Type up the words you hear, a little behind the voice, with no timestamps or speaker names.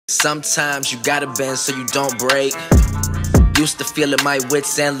Sometimes you gotta bend so you don't break. Used to feel at my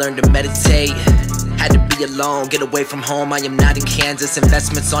wits and learn to meditate. Had to be alone, get away from home. I am not in Kansas.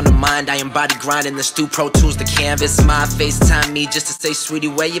 Investments on the mind, I embody grinding the Stu Pro Tools, the canvas. My FaceTime me just to say, sweetie,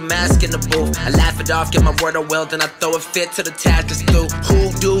 wear your mask in the booth. I laugh it off, get my word out well, then I throw it fit to the task is through.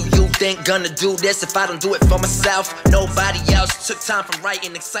 Who do you think gonna do this if I don't do it for myself? Nobody else. Took time from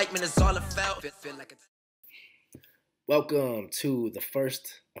writing, excitement is all I felt. Feel like Welcome to the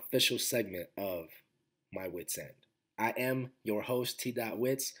first official segment of My Wit's End. I am your host,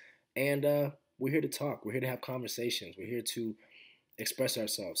 T.Witz, and we're here to talk. We're here to have conversations. We're here to express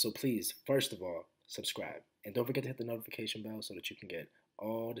ourselves. So please, first of all, subscribe. And don't forget to hit the notification bell so that you can get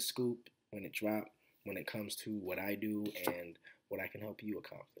all the scoop when it drops, when it comes to what I do and what I can help you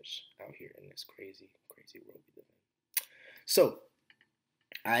accomplish out here in this crazy, crazy world we live in. So,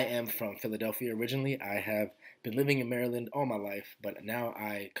 I am from Philadelphia originally. I have been living in Maryland all my life, but now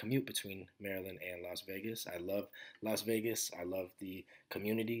I commute between Maryland and Las Vegas. I love Las Vegas. I love the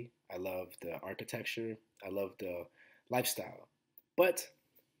community. I love the architecture. I love the lifestyle. But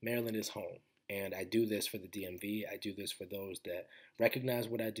Maryland is home, and I do this for the DMV. I do this for those that recognize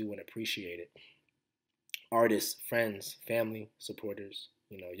what I do and appreciate it. Artists, friends, family, supporters.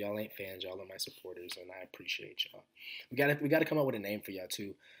 You know, y'all ain't fans, y'all are my supporters, and I appreciate y'all. We gotta come up with a name for y'all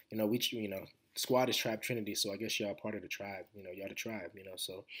too. You know, squad is Tribe Trinity, so I guess y'all part of the tribe. You know, y'all the tribe. You know,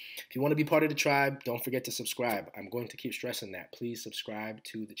 so if you want to be part of the tribe, don't forget to subscribe. I'm going to keep stressing that. Please subscribe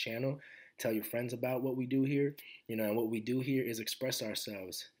to the channel. Tell your friends about what we do here. You know, and what we do here is express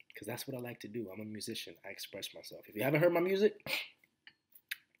ourselves, because that's what I like to do. I'm a musician. I express myself. If you haven't heard my music,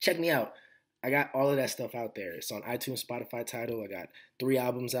 check me out. I got all of that stuff out there. It's on iTunes, Spotify, Tidal. I got 3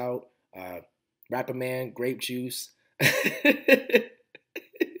 albums out. Rapper Man, Grape Juice.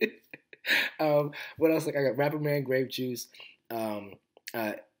 What else? I got Rapper Man, Grape Juice. And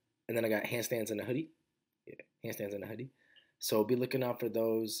then I got Handstands in a Hoodie. Yeah, Handstands in a Hoodie. So be looking out for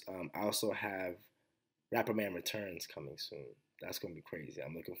those. I also have Rapper Man Returns coming soon. That's going to be crazy.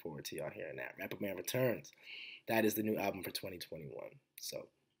 I'm looking forward to y'all hearing that. Rapper Man Returns. That is the new album for 2021. So,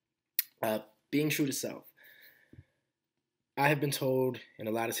 being true to self. I have been told in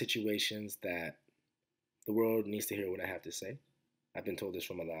a lot of situations that the world needs to hear what I have to say. I've been told this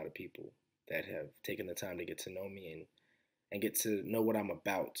from a lot of people that have taken the time to get to know me and get to know what I'm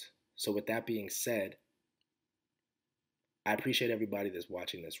about. So with that being said, I appreciate everybody that's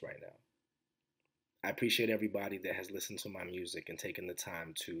watching this right now. I appreciate everybody that has listened to my music and taken the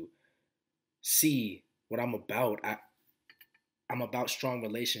time to see what I'm about. I'm about strong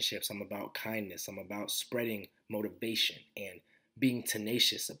relationships. I'm about kindness. I'm about spreading motivation and being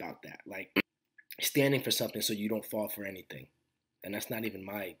tenacious about that. Like standing for something so you don't fall for anything. And that's not even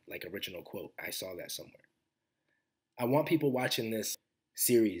my original quote. I saw that somewhere. I want people watching this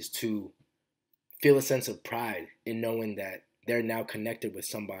series to feel a sense of pride in knowing that they're now connected with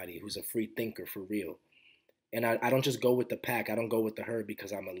somebody who's a free thinker for real. And I don't just go with the pack. I don't go with the herd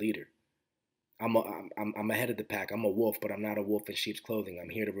because I'm a leader. I'm ahead of the pack. I'm a wolf, but I'm not a wolf in sheep's clothing.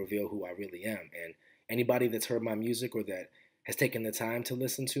 I'm here to reveal who I really am. And anybody that's heard my music or that has taken the time to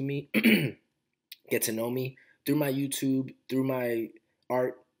listen to me, get to know me through my YouTube, through my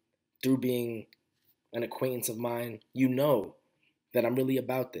art, through being an acquaintance of mine, you know that I'm really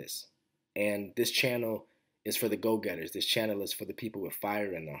about this. And this channel is for the go-getters. This channel is for the people with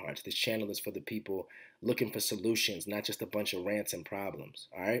fire in their hearts. This channel is for the people looking for solutions, not just a bunch of rants and problems,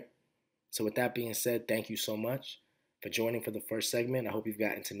 all right? So with that being said, thank you so much for joining for the first segment. I hope you've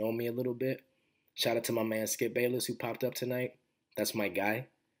gotten to know me a little bit. Shout out to my man Skip Bayless who popped up tonight. That's my guy.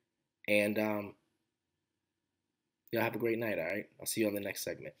 And y'all have a great night, all right? I'll see you on the next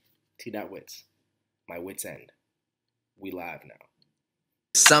segment. T.Witz, My Wit's End. We live now.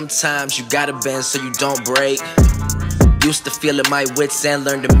 sometimes you gotta bend so you don't break. Used to feel at my wits and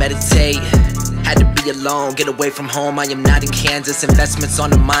learn to meditate. Had to be alone, get away from home. I am not in Kansas. Investments on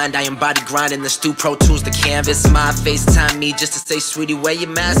the mind, I embody grinding the Stu Pro Tools, the canvas. My FaceTime me just to say, sweetie, wear your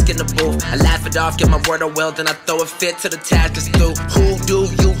mask in the booth. I laugh it off, get my word out well, then I throw it fit to the task is through. Who do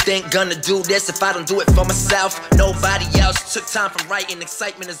you think gonna do this if I don't do it for myself? Nobody else. Took time from writing,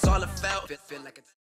 excitement is all I felt. Feel like